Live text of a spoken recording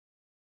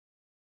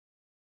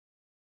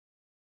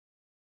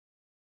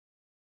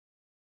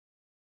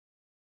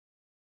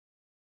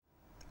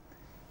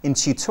In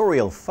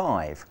tutorial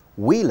 5,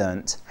 we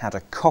learnt how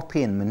to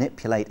copy and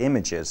manipulate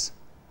images.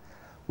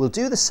 We'll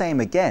do the same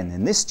again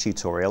in this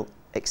tutorial,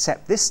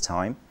 except this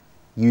time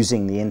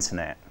using the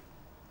internet.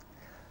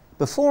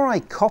 Before I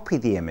copy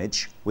the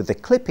image with the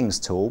clippings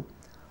tool,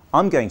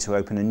 I'm going to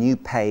open a new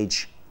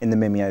page in the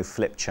Mimeo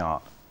flip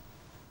chart.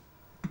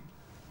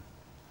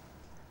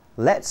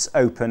 Let's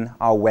open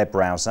our web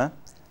browser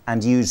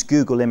and use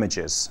Google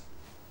Images.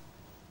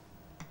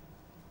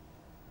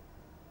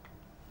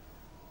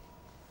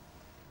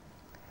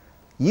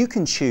 You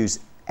can choose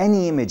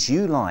any image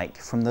you like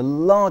from the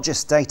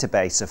largest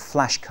database of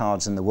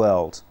flashcards in the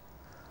world.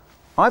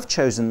 I've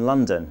chosen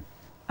London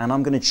and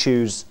I'm going to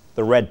choose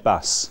the red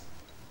bus.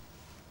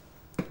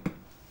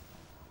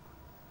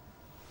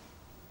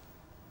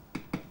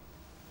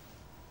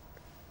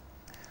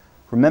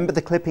 Remember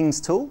the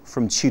clippings tool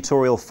from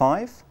tutorial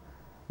 5?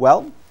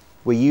 Well,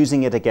 we're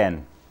using it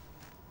again.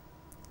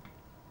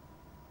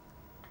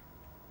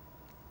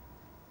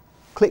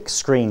 Click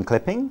Screen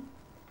Clipping,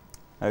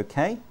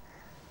 OK,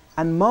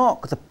 and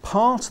mark the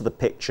part of the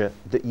picture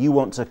that you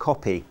want to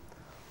copy.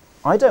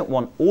 I don't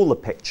want all the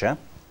picture,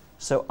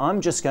 so I'm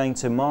just going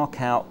to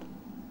mark out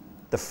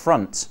the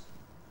front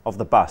of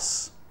the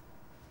bus.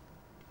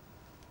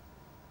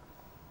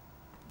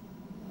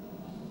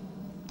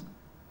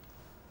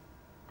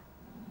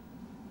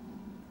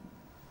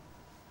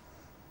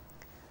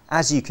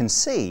 As you can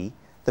see,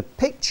 the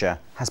picture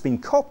has been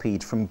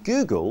copied from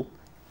Google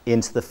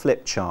into the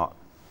flip chart.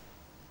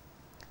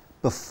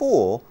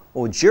 Before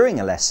or during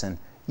a lesson,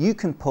 you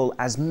can pull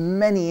as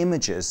many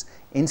images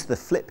into the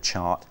flip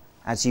chart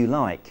as you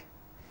like.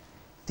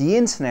 The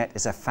internet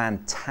is a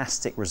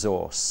fantastic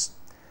resource.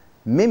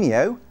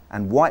 Mimeo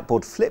and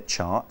Whiteboard flip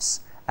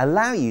charts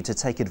allow you to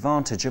take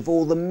advantage of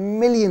all the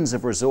millions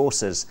of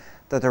resources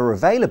that are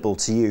available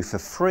to you for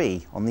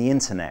free on the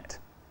internet.